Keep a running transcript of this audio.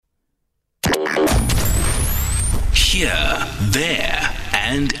Here, there,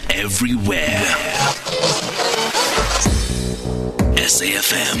 and everywhere.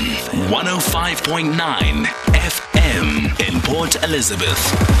 SAFM 105.9 FM in Port Elizabeth.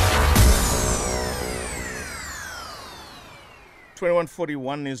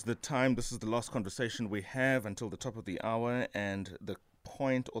 21:41 is the time. This is the last conversation we have until the top of the hour, and the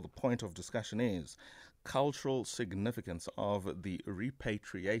point of discussion is cultural significance of the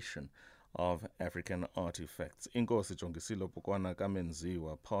repatriation of African artifacts. Inkosi Jongisilo Pokwana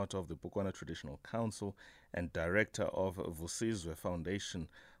Menziwa, part of the Pokwana Traditional Council and director of Vusizwe Foundation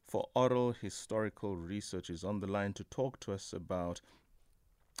for Oral Historical Research, is on the line to talk to us about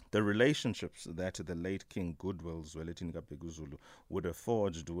the relationships that the late King Goodwill Zwelithini Kabhekuzulu would have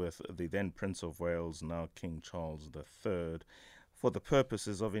forged with the then Prince of Wales, now King Charles III, for the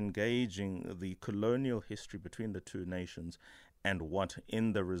purposes of engaging the colonial history between the two nations and what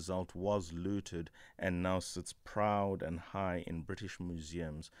in the result was looted and now sits proud and high in British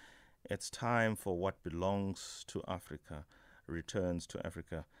museums. It's time for what belongs to Africa returns to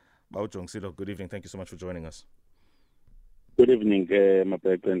Africa. Bao Jongisilo, good evening. Thank you so much for joining us. Good evening,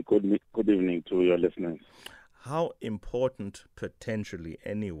 Mapek, and good evening to your listeners. How important, potentially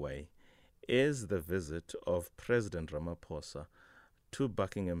anyway, is the visit of President Ramaphosa to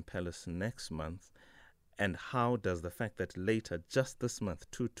Buckingham Palace next month? And how does the fact that later, just this month,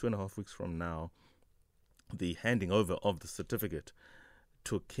 two and a half weeks from now, the handing over of the certificate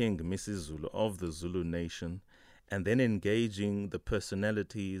to King Misizulu of the Zulu nation, and then engaging the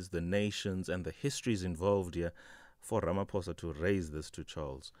personalities, the nations, and the histories involved here for Ramaphosa to raise this to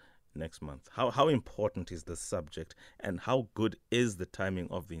Charles next month? How important is the subject, and how good is the timing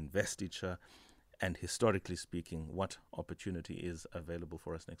of the investiture? And historically speaking, what opportunity is available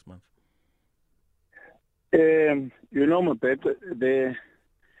for us next month? Mabek,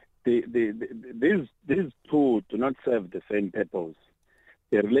 these two do not serve the same purpose.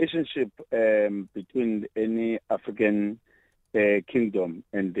 The relationship between any African kingdom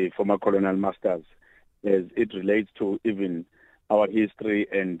and the former colonial masters, as it relates to even our history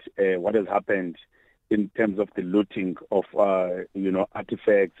and what has happened in terms of the looting of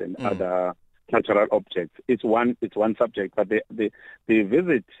artifacts and other cultural objects. It's one subject, but the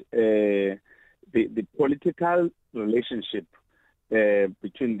visit, the political relationship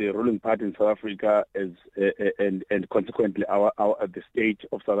between the ruling party in South Africa and consequently the state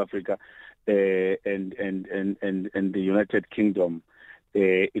of South Africa and the United Kingdom.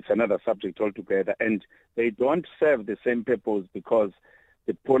 It's another subject altogether, and they don't serve the same purpose because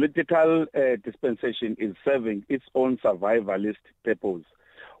the political dispensation is serving its own survivalist purpose,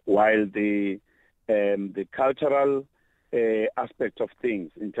 while the cultural aspect of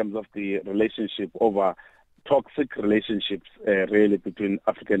things, in terms of the relationship over toxic relationships, really between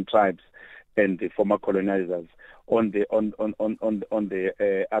African tribes and the former colonizers, on the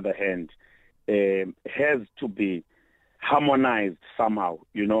other hand, has to be harmonized somehow,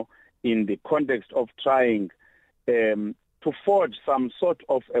 in the context of trying to forge some sort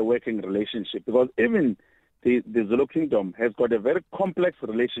of a working relationship, because even the Zulu Kingdom has got a very complex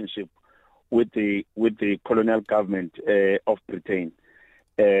relationship with the colonial government of Britain.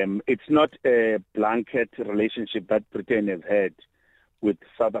 It's not a blanket relationship that Britain has had with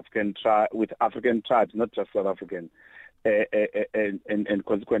African tribes, not just South African, and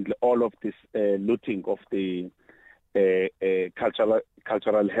consequently all of this looting of the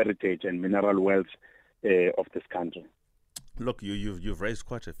cultural heritage and mineral wealth of this country. Look, you've raised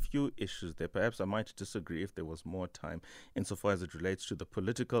quite a few issues there. Perhaps I might disagree if there was more time, insofar as it relates to the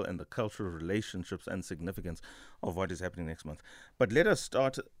political and the cultural relationships and significance of what is happening next month. But let us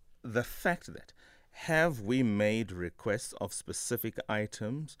start the fact that, have we made requests of specific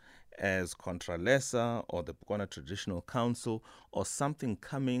items as Contralesa or the Pokwana Traditional Council, or something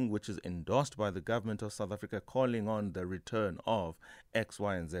coming which is endorsed by the government of South Africa calling on the return of X,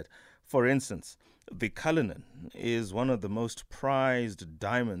 Y, and Z? For instance, the Cullinan is one of the most prized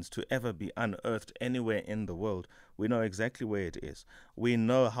diamonds to ever be unearthed anywhere in the world. We know exactly where it is. We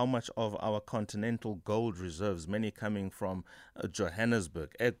know how much of our continental gold reserves, many coming from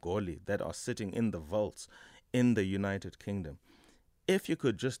Johannesburg, Egoli, that are sitting in the vaults in the United Kingdom. If you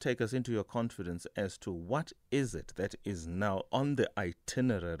could just take us into your confidence as to what is it that is now on the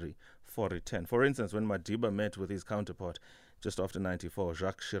itinerary for return. For instance, when Madiba met with his counterpart just after 94,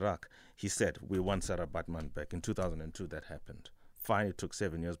 Jacques Chirac, he said, we want Sarah Baartman back. In 2002, that happened. Fine, it took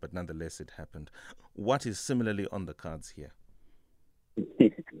 7 years, but nonetheless, it happened. What is similarly on the cards here?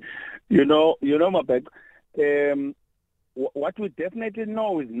 Mabek, what we definitely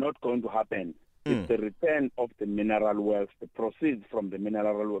know is not going to happen is the return of the mineral wealth, the proceeds from the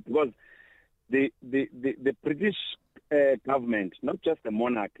mineral wealth, because the British government, not just the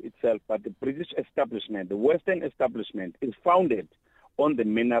monarch itself, but the British establishment, the Western establishment, is founded on the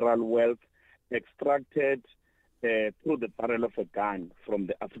mineral wealth extracted through the barrel of a gun from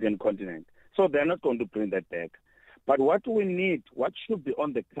the African continent. So they're not going to bring that back. But what we need, what should be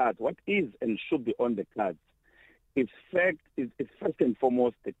on the cards, what is and should be on the cards, is first and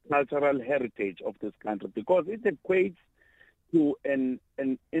foremost the cultural heritage of this country, because it equates to an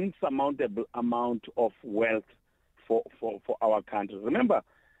insurmountable amount of wealth for our country. Remember,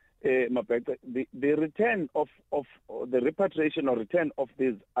 the return of the repatriation or return of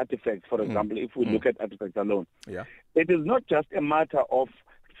these artifacts, for example, if we look at artifacts alone, it is not just a matter of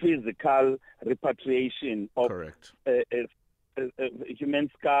physical repatriation of human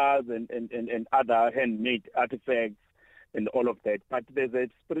skulls and other handmade artifacts and all of that, but there's a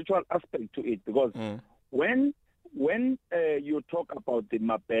spiritual aspect to it, because when you talk about the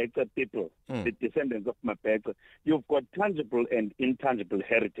Mabheka people, the descendants of Mabheka, you've got tangible and intangible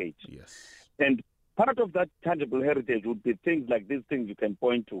heritage. Yes. And part of that tangible heritage would be things like these things you can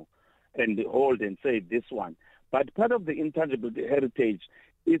point to and hold and say this one. But part of the intangible heritage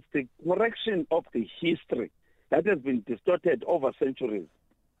is the correction of the history that has been distorted over centuries.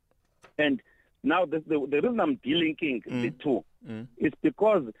 And now the reason I'm delinking the two is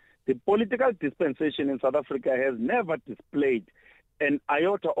because the political dispensation in South Africa has never displayed an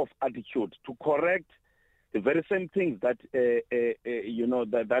iota of attitude to correct the very same things that,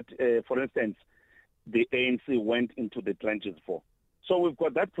 for instance, the ANC went into the trenches for. So we've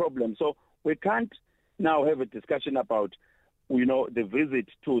got that problem. So we can't now have a discussion about, the visit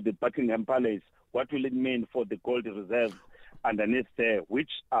to the Buckingham Palace. What will it mean for the gold reserves underneath there, which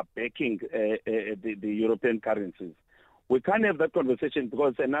are backing the European currencies? We can't have that conversation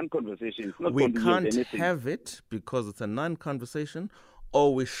because it's a non-conversation. It's not we going to can't yield anything. have it because it's a non-conversation,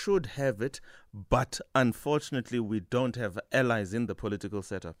 or we should have it, but unfortunately we don't have allies in the political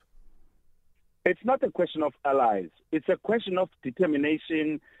setup. It's not a question of allies. It's a question of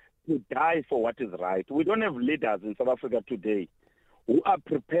determination to die for what is right. We don't have leaders in South Africa today who are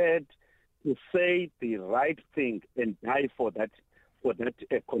prepared to say the right thing and die for that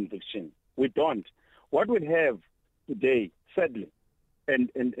conviction. We don't. What we have today, sadly, and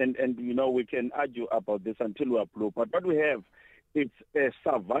we can argue about this until we are blue, but what we have, it's a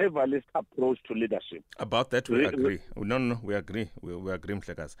survivalist approach to leadership. About that we agree. No, we agree. We agree,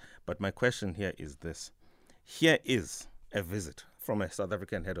 Mhlekas. But my question here is this. Here is a visit from a South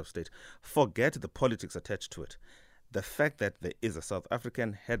African head of state. Forget the politics attached to it. The fact that there is a South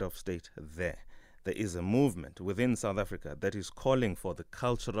African head of state there is a movement within South Africa that is calling for the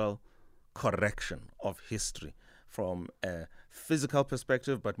cultural correction of history from a physical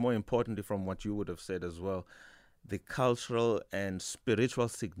perspective, but more importantly from what you would have said as well, the cultural and spiritual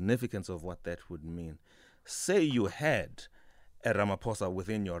significance of what that would mean. Say you had a Ramaphosa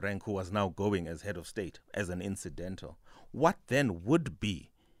within your rank who was now going as head of state, as an incidental. What then would be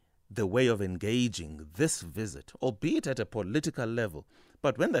the way of engaging this visit, albeit at a political level?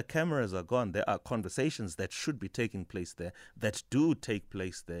 But when the cameras are gone, there are conversations that should be taking place there, that do take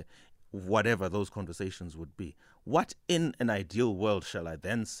place there, whatever those conversations would be. What in an ideal world, shall I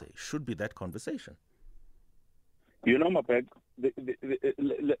then say, should be that conversation? Mapek,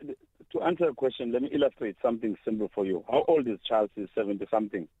 to answer a question, let me illustrate something simple for you. How old is Charles? He's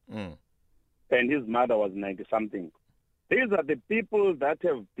 70-something. And his mother was 90-something. These are the people that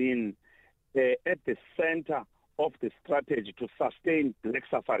have been at the center of the strategy to sustain black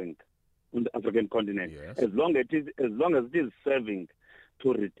suffering on the African continent. Yes. As long as it is serving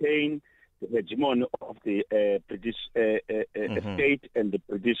to retain the hegemony of the British state and the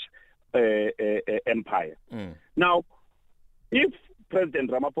British empire. Now, if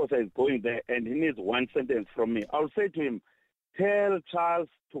President Ramaphosa is going there and he needs one sentence from me, I'll say to him, tell Charles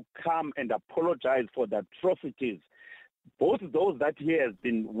to come and apologize for the atrocities, both those that he has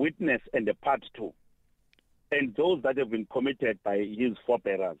been witness and a part to, and those that have been committed by his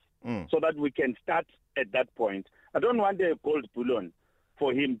forebearers, so that we can start at that point. I don't want a gold bullion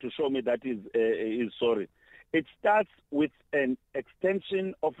for him to show me that he's sorry. It starts with an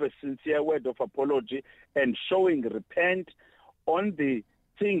extension of a sincere word of apology and showing repent on the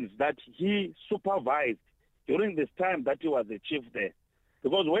things that he supervised during this time that he was a chief there.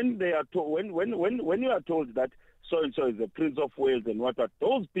 Because when they are when you are told that so and so is the Prince of Wales and what,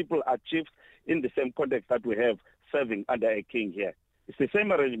 those people are chiefs in the same context that we have serving under a king here. It's the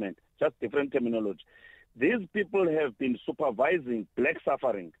same arrangement, just different terminology. These people have been supervising black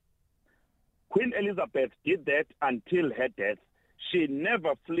suffering. Queen Elizabeth did that until her death. She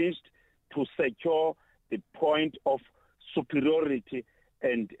never flinched to secure the point of superiority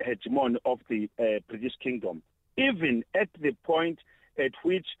and hegemony of the British kingdom. even at the point at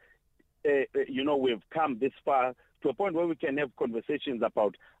which, we've come this far to a point where we can have conversations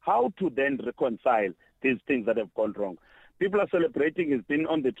about how to then reconcile these things that have gone wrong. People are celebrating he's been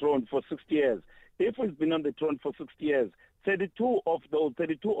on the throne for 60 years. If he's been on the throne for 60 years, 32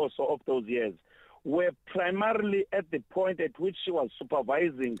 or so of those years were primarily at the point at which she was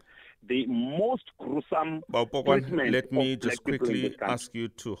supervising the most gruesome treatment. Let me of just black people in quickly this country. ask you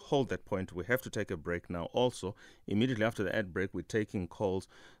to hold that point. We have to take a break now. Also, immediately after the ad break, we're taking calls.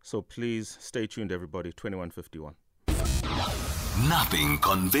 So please stay tuned, everybody. 2151. Nothing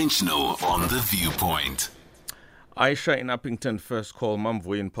conventional on The Viewpoint. Aisha in Uppington, first call.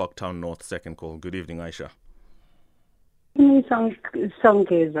 Mamvui in Parktown North, second call. Good evening, Aisha.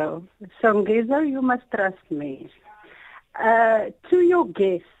 Jongisilo, you must trust me. To your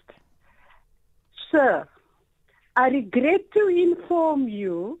guest, sir, I regret to inform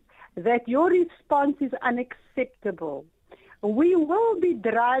you that your response is unacceptable. We will be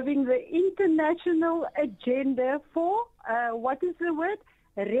driving the international agenda for, what is the word?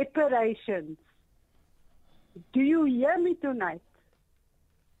 Reparations. Do you hear me tonight?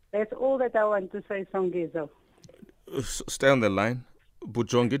 That's all that I want to say, Jongisilo. Stay on the line.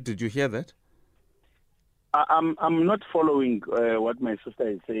 Bujongi, did you hear that? I'm not following what my sister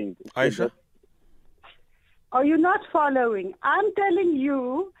is saying. Aisha? Are you not following? I'm telling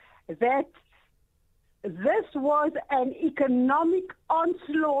you that this was an economic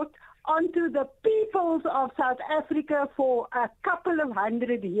onslaught onto the peoples of South Africa for a couple of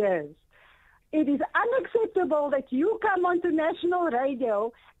 100 years. It is unacceptable that you come onto national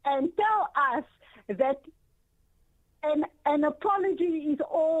radio and tell us that an apology is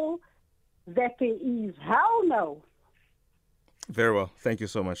all that there is. Hell no. Very well. Thank you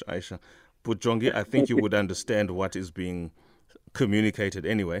so much, Aisha. Bujongi, I think you would understand what is being communicated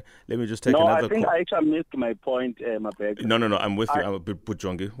anyway. Let me just take another call. No, I think Aisha missed my point, Mabek. No, I'm with you.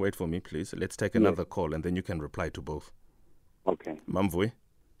 Bujongi, wait for me, please. Let's take another call and then you can reply to both. Okay. Mamvui.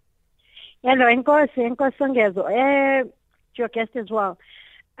 Hello, Inkosi Jongisilo. Your guest as well.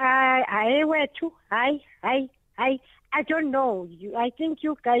 I were too. I don't know. I think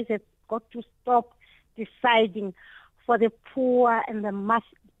you guys have got to stop deciding for the poor and the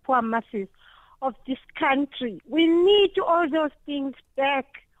poor masses of this country. We need all those things back.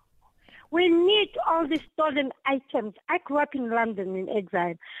 We need all the stolen items. I grew up in London in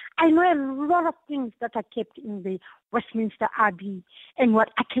exile. I know a lot of things that are kept in the Westminster Abbey. And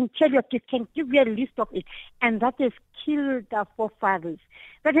what I can tell you, I can give you a list of it. And that has killed our forefathers.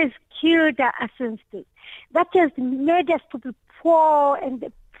 That has killed our ancestors. That has made us to be poor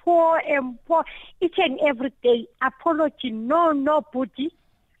and poor and poor each and every day. Apology, no, Buddhi.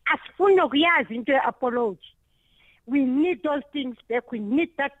 As full of years into apology. We need those things back. We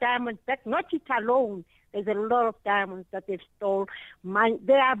need that diamond back. Not it alone. There's a lot of diamonds that they've stolen.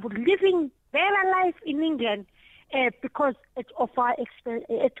 They are living their life in England because it's of our expense.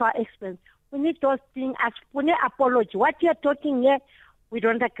 We need those things as full apology. What you're talking here, we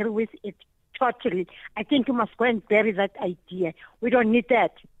don't agree with it totally. I think you must go and bury that idea. We don't need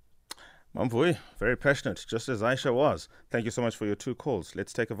that. Mamvui, very passionate, just as Aisha was. Thank you so much for your two calls.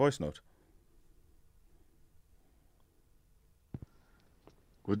 Let's take a voice note.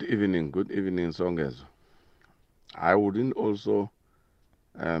 Good evening, Jongisilo. I wouldn't also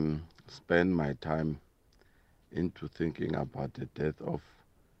spend my time into thinking about the death of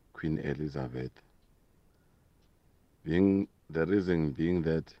Queen Elizabeth. The reason being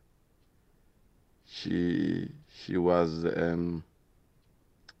that she was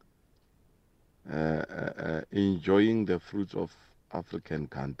enjoying the fruits of African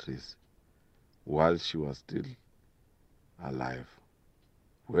countries while she was still alive.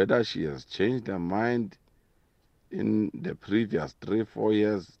 Whether she has changed her mind in the previous 3-4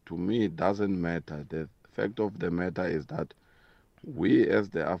 years, to me, it doesn't matter. The fact of the matter is that we as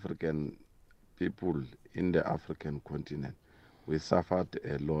the African people in the African continent, we suffered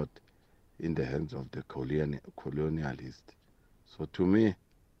a lot in the hands of the colonialists. So to me,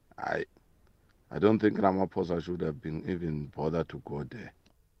 I don't think Ramaphosa should have been even bothered to go there.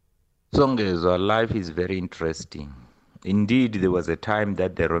 Jongisilo, life is very interesting. Indeed, there was a time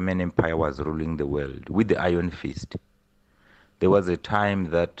that the Roman Empire was ruling the world with the iron fist. There was a time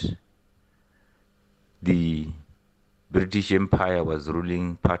that the British Empire was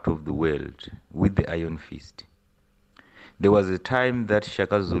ruling part of the world with the iron fist. There was a time that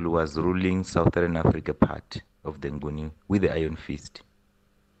Shaka Zulu was ruling Southern Africa part of the Nguni with the iron fist.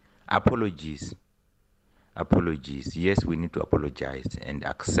 Apologies. Yes, we need to apologize and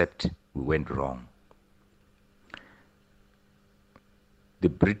accept we went wrong. The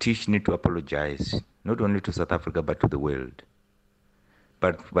British need to apologize not only to South Africa but to the world.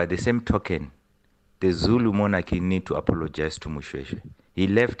 But by the same token, the Zulu monarchy need to apologize to Mushweshwe. He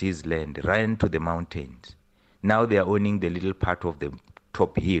left his land, ran to the mountains. Now they are owning the little part of the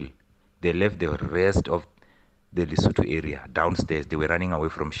top hill. They left the rest of the Lesotho area downstairs. They were running away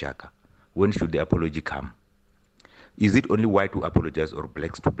from Shaka. When should the apology come? Is it only white to apologize or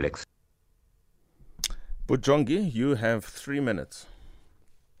blacks to blacks? But Jongi, you have 3 minutes.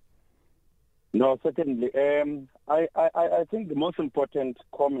 No, certainly. I think the most important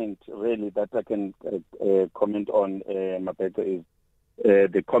comment, really, that I can comment on, Mapete, is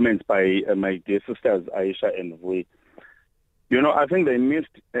the comments by my dear sisters, Aisha and Vui. You know, I think they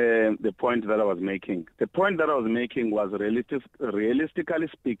missed the point that I was making. The point that I was making was realistically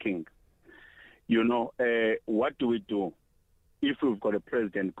speaking, you know, what do we do if we've got a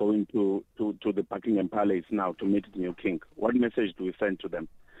president going to the Buckingham Palace now to meet the new king? What message do we send to them?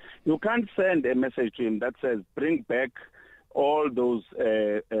 You can't send a message to him that says, bring back all those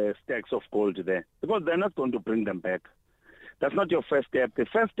stacks of gold there, because they're not going to bring them back. That's not your first step. The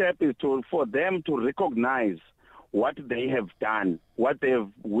first step is for them to recognize what they have done, what they have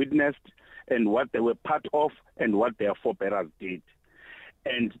witnessed, and what they were part of, and what their forebears did.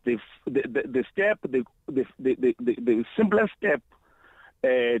 And the simplest step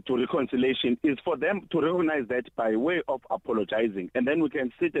to reconciliation is for them to recognize that by way of apologizing. And then we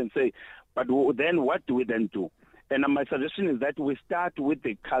can sit and say, but then what do we then do? And my suggestion is that we start with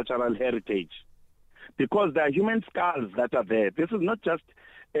the cultural heritage, because there are human skulls that are there. This is not just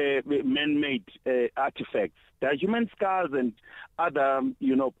man-made artifacts. There are human skulls and other,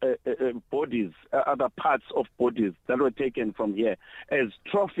 bodies, other parts of bodies that were taken from here as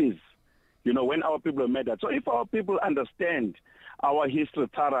trophies, when our people were murdered. So if our people understand our history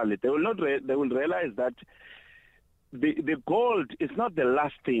thoroughly, they will realize that the gold is not the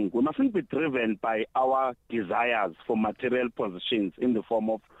last thing. We mustn't be driven by our desires for material possessions in the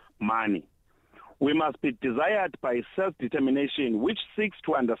form of money. We must be desired by self-determination, which seeks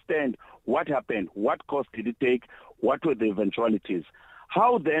to understand what happened, what cost did it take, what were the eventualities.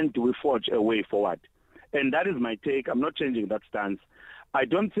 How then do we forge a way forward? And that is my take. I'm not changing that stance. I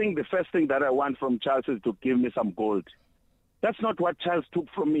don't think the first thing that I want from Charles is to give me some gold. That's not what Charles took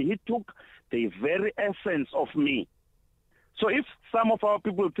from me. He took the very essence of me. So if some of our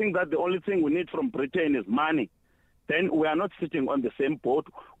people think that the only thing we need from Britain is money, then we are not sitting on the same boat.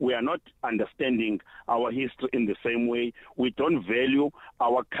 We are not understanding our history in the same way. We don't value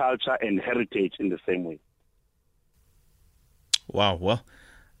our culture and heritage in the same way. Wow. Well,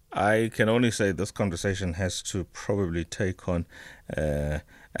 I can only say this conversation has to probably take on a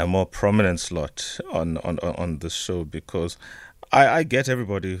more prominent slot on this show, because I get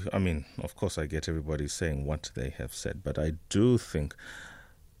everybody. I mean, of course, I get everybody saying what they have said, but I do think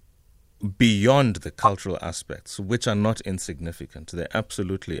beyond the cultural aspects, which are not insignificant, they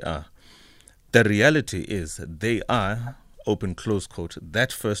absolutely are. The reality is they are, open close quote,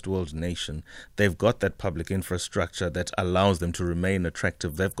 that first world nation. They've got that public infrastructure that allows them to remain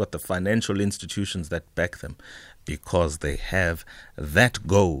attractive. They've got the financial institutions that back them, because they have that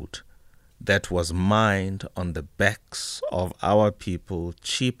gold that was mined on the backs of our people,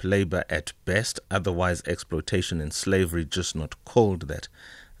 cheap labor at best, otherwise exploitation and slavery, just not called that.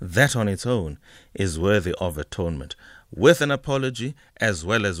 That on its own is worthy of atonement, with an apology as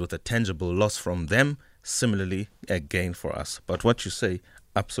well as with a tangible loss from them, similarly a gain for us. But what you say,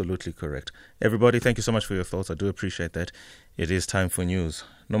 absolutely correct. Everybody, thank you so much for your thoughts. I do appreciate that. It is time for news.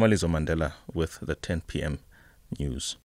 Normalizo Mandela with the 10 p.m. news.